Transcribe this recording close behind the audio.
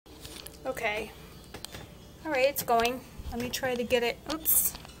Okay. Alright, it's going. Let me try to get it.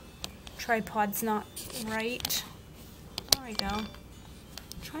 Oops. Tripod's not right. There we go.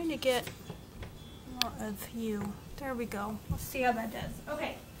 Trying to get more of you. There we go. Let's see how that does.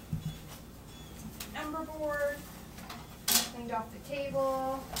 Okay. Number board. Cleaned off the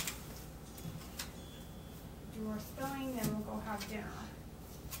table. Do our spelling, then we'll go have dinner.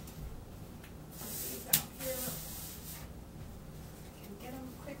 Put these out here. Can get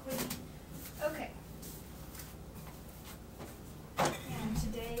them quickly. Okay. And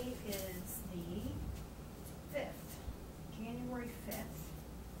today is the 5th, January 5th.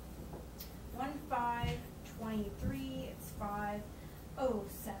 1/5/23. It's 5:07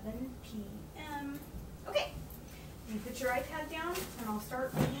 p.m. Okay. You put your iPad down, and I'll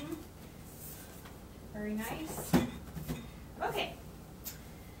start reading. Very nice. Okay.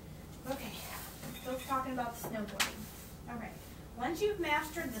 Okay. Still talking about snowboarding. Alright. Once you've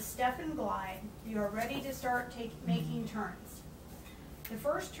mastered the step and glide, you are ready to start making turns. The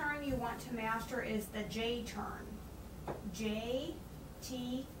first turn you want to master is the J turn. J-T-U-R-N.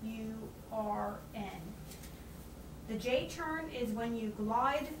 The J turn is when you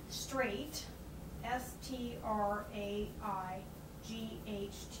glide straight, S-T-R-A-I-G-H-T,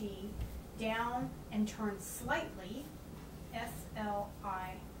 down and turn slightly,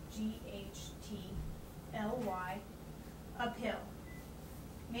 S-L-I-G-H-T-L-Y, uphill,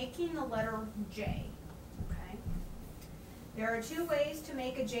 making the letter J. Okay. There are two ways to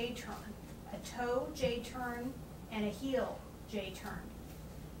make a J turn: a toe J turn and a heel J turn.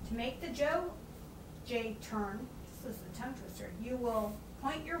 To make the J turn, this is a tongue twister, you will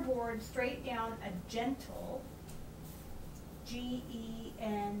point your board straight down a gentle G-E-N-T-L-E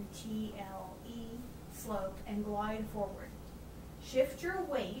slope and glide forward. Shift your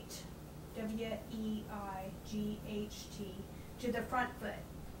weight, W-E-I-G-H-T, to the front foot,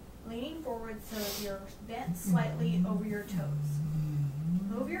 leaning forward so you're bent slightly over your toes.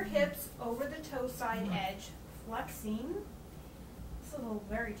 Move your hips over the toe side edge, flexing, this is a little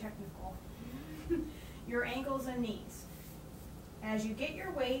very technical, your ankles and knees. As you get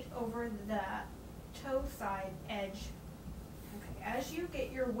your weight over the toe side edge, as you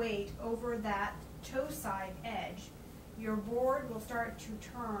get your weight over that toe side edge, your board will start to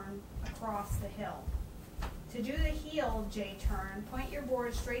turn across the hill. To do the heel J turn, point your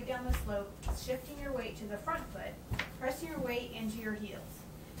board straight down the slope, shifting your weight to the front foot, pressing your weight into your heels.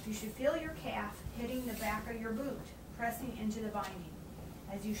 You should feel your calf hitting the back of your boot, pressing into the binding.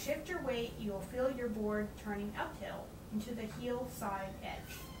 As you shift your weight, you will feel your board turning uphill into the heel side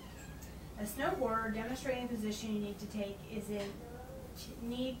edge. A snowboarder demonstrating the position you need to take is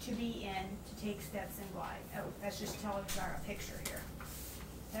need to be in to take steps and glide. Oh, that's just telling us our picture here.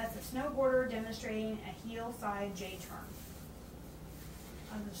 That's a snowboarder demonstrating a heel side J turn.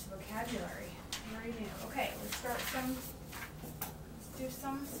 Oh, this vocabulary. Very new. Okay, let's do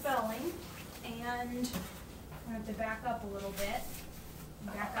some spelling, and I have to back up a little bit.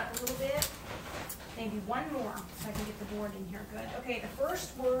 Back up a little bit. Maybe one more so I can get the board in here good. Okay, the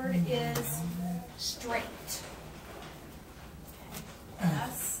first word is straight.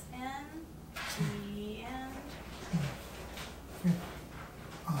 S-N-T-N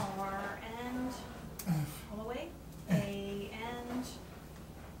R-N all the way. A-N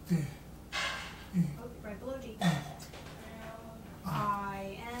oh, right below G.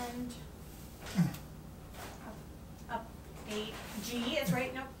 I-N up. A-G is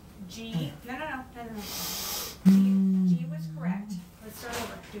right. Nope. G. No. G was correct. Let's start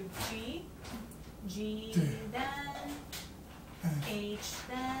over. Do G. G then. H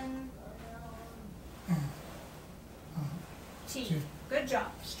then. T. Good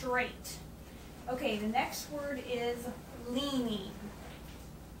job. Straight. Okay, the next word is leaning.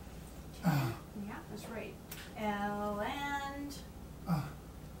 Yeah, that's right. L and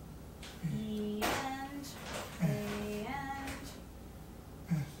E and A and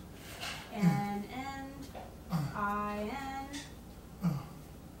N and I and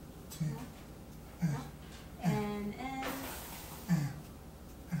N and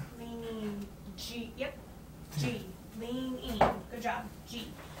leaning. G. Yep. G. Leaning. Good job.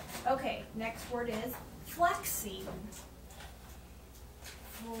 G. Okay, next word is flexing.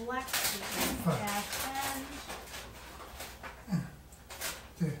 Flexing. F and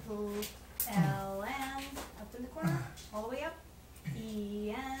L and up in the corner, all the way up.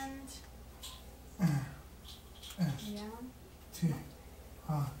 E and down.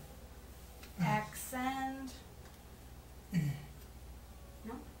 X and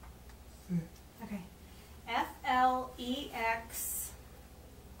no. Okay. F-L-E-X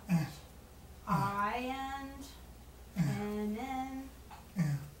I and N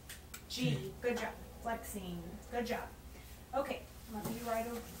G. Good job. Flexing. Good job. Okay, let me write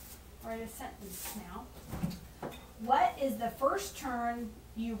a sentence now. What is the first turn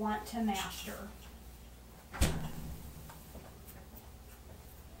you want to master?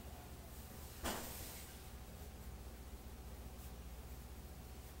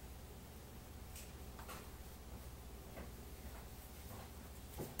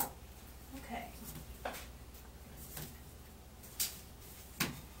 Okay.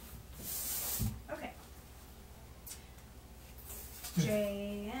 Okay.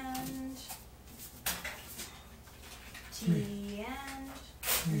 J and T and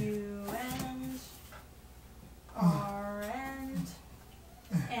U and R and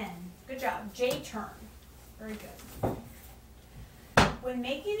N. Good job. J turn. Very good. When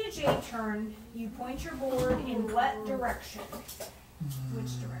making a J turn, you point your board in what direction?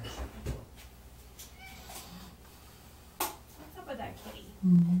 Which direction? What's up with that kitty?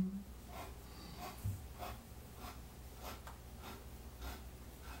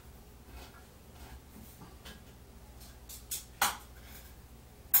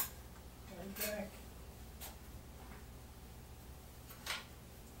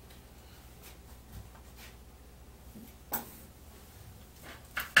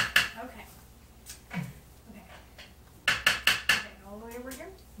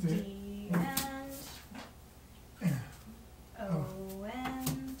 D and O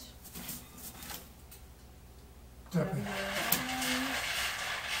and W and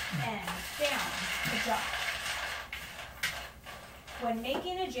N. Down. Good job. When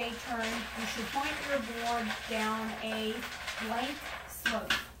making a J turn, you should point your board down a blank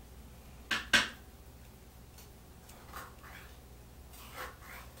slope.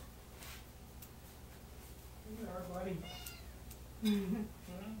 You are, buddy. Mm-hmm.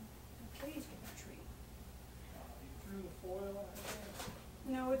 Please give me a treat. You threw the foil out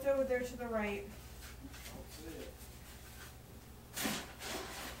there. No, it's over there to the right. Don't see it.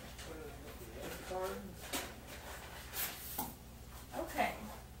 Put it in the edge card. Okay.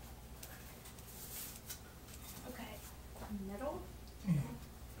 Okay. Middle.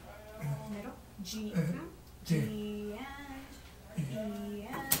 Middle. G. G and E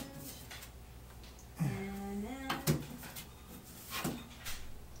and N and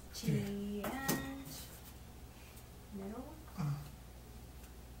T and middle.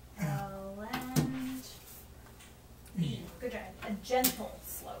 L and E. Good job. A gentle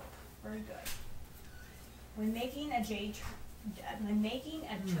slope. Very good. When making a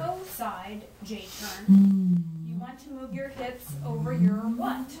toe side J turn, you want to move your hips over your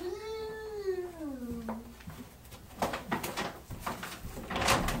what?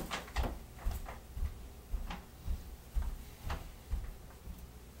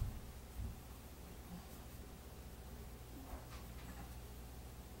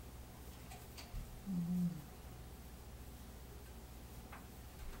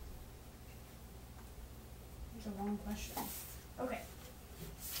 These are long questions. Okay.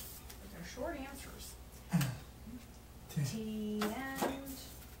 Those are short answers. T and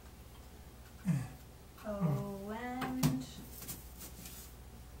O and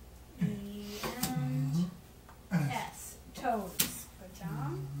E and S. Toes. Good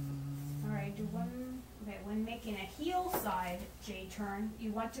job. Alright, do one. Okay, when making a heel side J turn,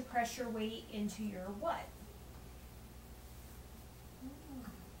 you want to press your weight into your what?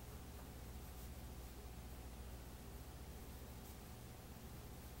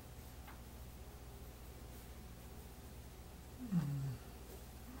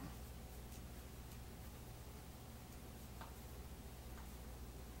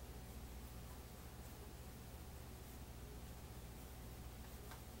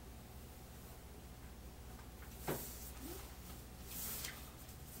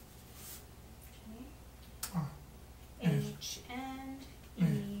 H and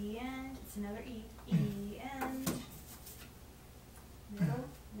E and it's another E. E and middle,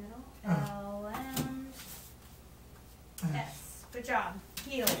 L and S. Good job.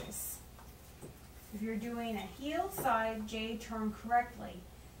 Heels. If you're doing a heel side J turn correctly,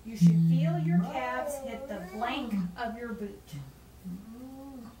 you should feel your calves hit the blank of your boot.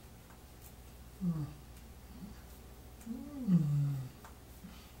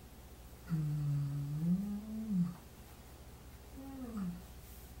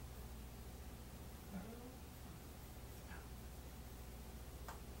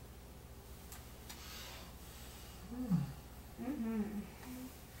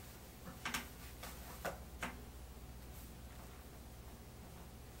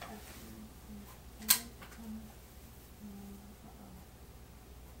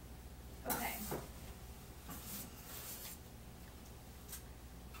 Okay.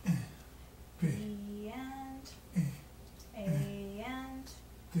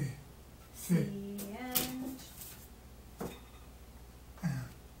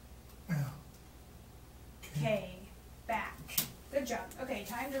 job. Okay,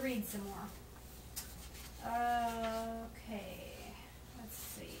 time to read some more. Okay, let's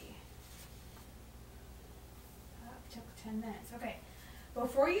see. Took 10 minutes. Okay,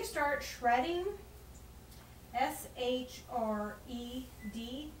 before you start shredding, shredding,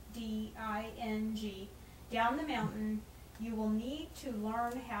 down the mountain, you will need to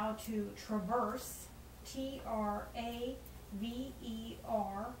learn how to traverse, traverse,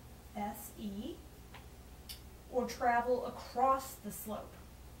 or travel across the slope.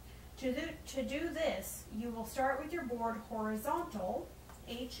 To do this, you will start with your board horizontal,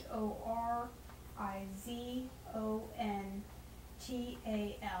 horizontal,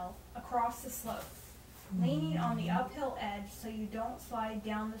 across the slope, leaning on the uphill edge so you don't slide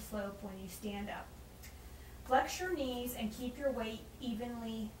down the slope when you stand up. Flex your knees and keep your weight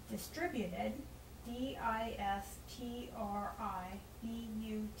evenly distributed, distributed,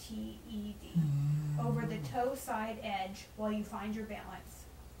 over the toe side edge while you find your balance.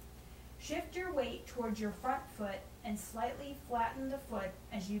 Shift your weight towards your front foot and slightly flatten the foot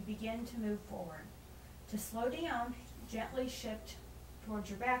as you begin to move forward. To slow down, gently shift towards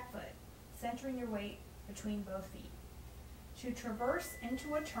your back foot, centering your weight between both feet. To traverse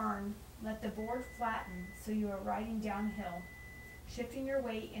into a turn, let the board flatten so you are riding downhill, shifting your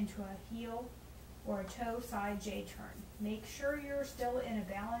weight into a heel or a toe side J-turn. Make sure you're still in a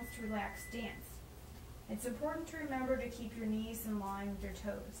balanced, relaxed stance. It's important to remember to keep your knees in line with your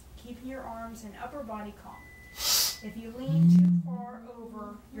toes, keeping your arms and upper body calm. If you lean too far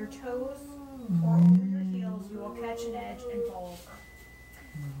over your toes or over your heels, you will catch an edge and fall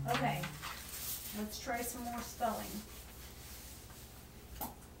over. Okay, let's try some more spelling.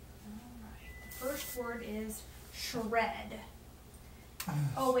 Alright, the first word is shred.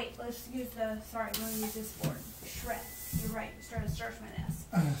 Oh wait, let's use let me use this word. Shred. You're right, it starts with an S.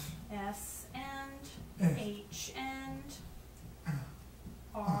 S and H and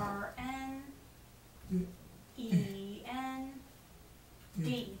R and E and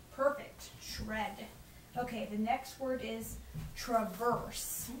D. Perfect. Shred. Okay, the next word is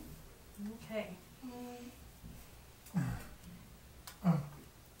traverse. Okay.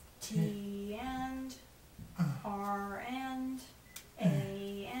 T and R and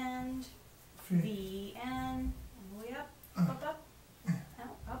A and V and all the way up, up,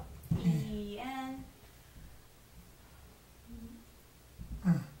 up, E and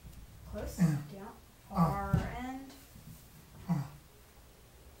close, down, R and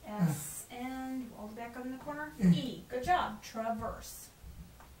S and all the way back up in the corner, E. Good job. Traverse.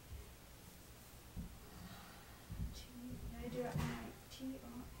 Did I do it right?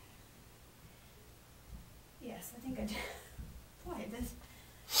 T-R. Yes, I think I did. Boy, this.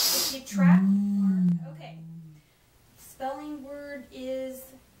 Keep track. Okay. Spelling word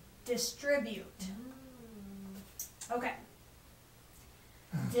is distribute. Okay.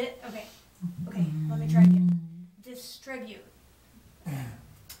 Okay. Okay. Let me try again. Distribute.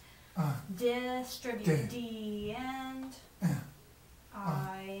 Distribute. D and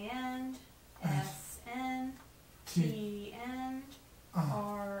I and S and T and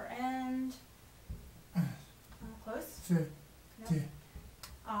R and close. No.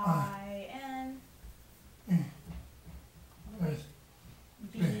 I and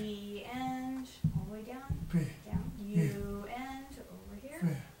B and all the way down, U and over here,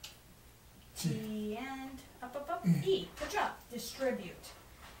 T and up, E. Good job. Distribute.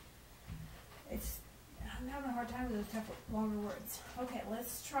 I'm having a hard time with those tough, longer words. Okay,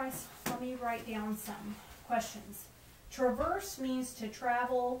 let me write down some questions. Traverse means to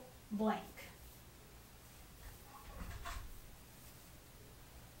travel blank.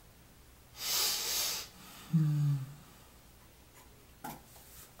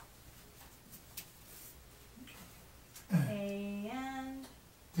 A and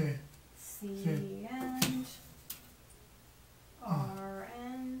C and R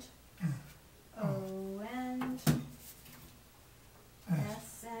and O and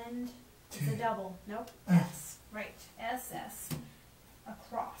S and it's a double. Nope. S. Right. SS.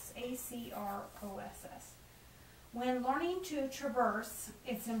 Across. ACROSS. When learning to traverse,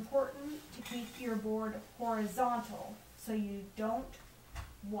 it's important to keep your board horizontal so you don't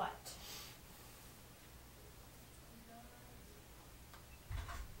what?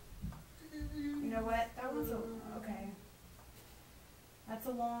 You know what? That was okay. That's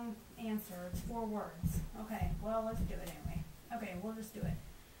a long answer. It's 4 words. Okay, well, let's do it anyway. Okay, we'll just do it.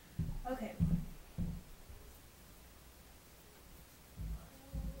 Okay.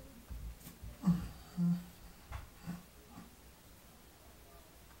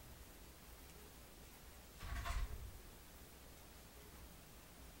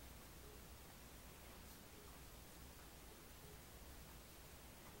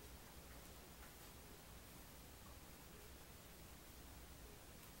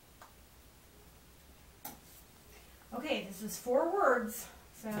 Okay, this is 4 words,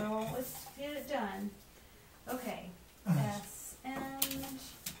 so let's get it done. Okay, S and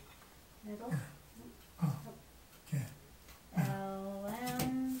middle. Okay. L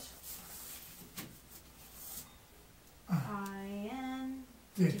and I N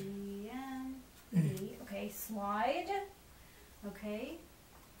D N E. Okay, slide. Okay,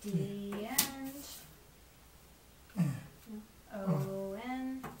 D and O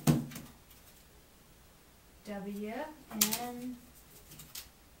N W N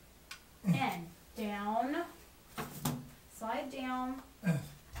N. Down. Slide down.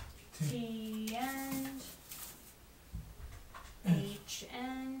 T and H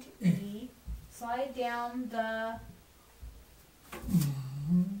and E. Slide down the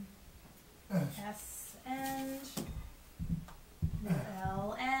S and the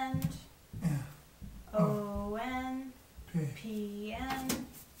L and O N P and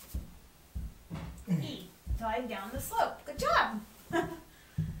E. Slide down the slope. Good job. That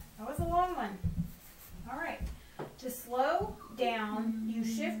was a long one. All right. To slow down, you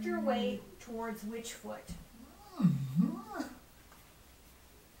shift your weight towards which foot?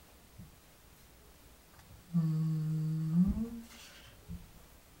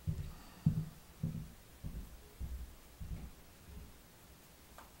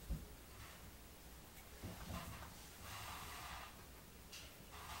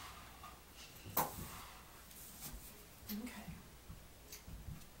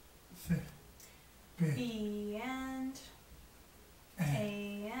 B and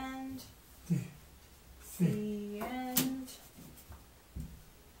A and C and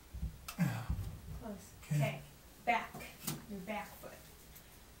close. Okay. Back. Your back foot.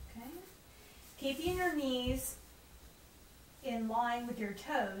 Okay. Keeping your knees in line with your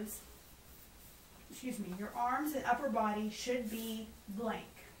toes. Excuse me. Your arms and upper body should be blank.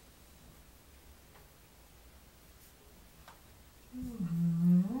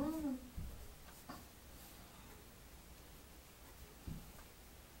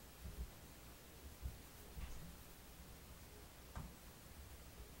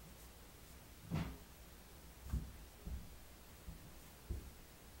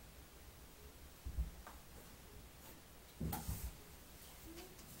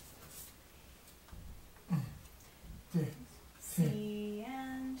 C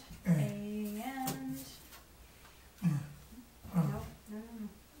and A and no.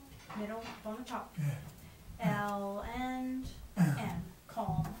 Middle on the top. L and M.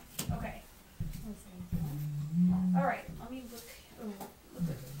 Calm. Okay. All right. Let me look at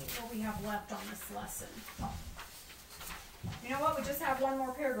what we have left on this lesson. You know what? We just have one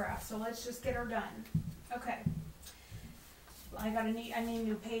more paragraph, so let's just get her done. Okay. I need a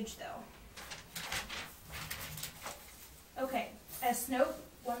new page though. Okay,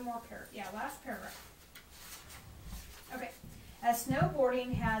 last paragraph. Okay, as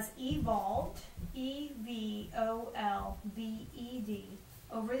snowboarding has evolved, E-V-O-L-V-E-D,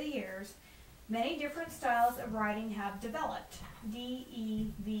 over the years, many different styles of riding have developed,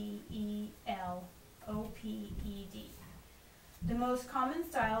 D-E-V-E-L-O-P-E-D. The most common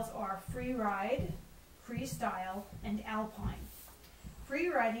styles are free ride, freestyle, and alpine. Free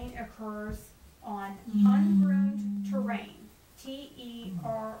riding occurs on ungroomed terrain, T-E-R-R-A-I-N,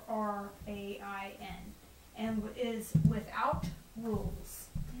 and is without rules.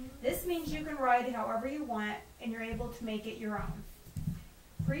 This means you can ride however you want and you're able to make it your own.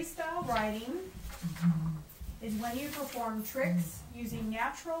 Freestyle riding is when you perform tricks using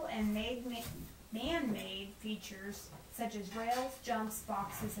natural and man-made features such as rails, jumps,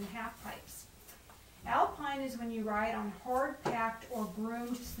 boxes, and half pipes. Alpine is when you ride on hard-packed or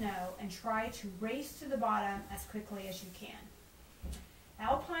groomed snow and try to race to the bottom as quickly as you can.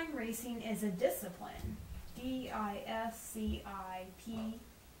 Alpine racing is a discipline, D-I-S-C-I-P-L-I-N-E,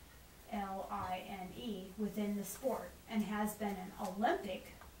 within the sport and has been an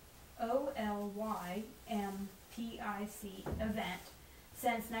Olympic, O-L-Y-M-P-I-C, event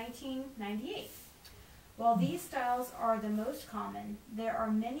since 1998. While these styles are the most common, there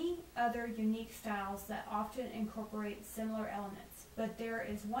are many other unique styles that often incorporate similar elements. But there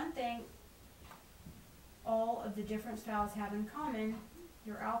is one thing all of the different styles have in common: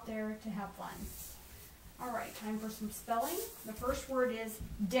 you're out there to have fun. All right, time for some spelling. The first word is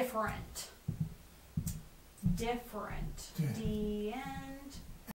different. Different. D-N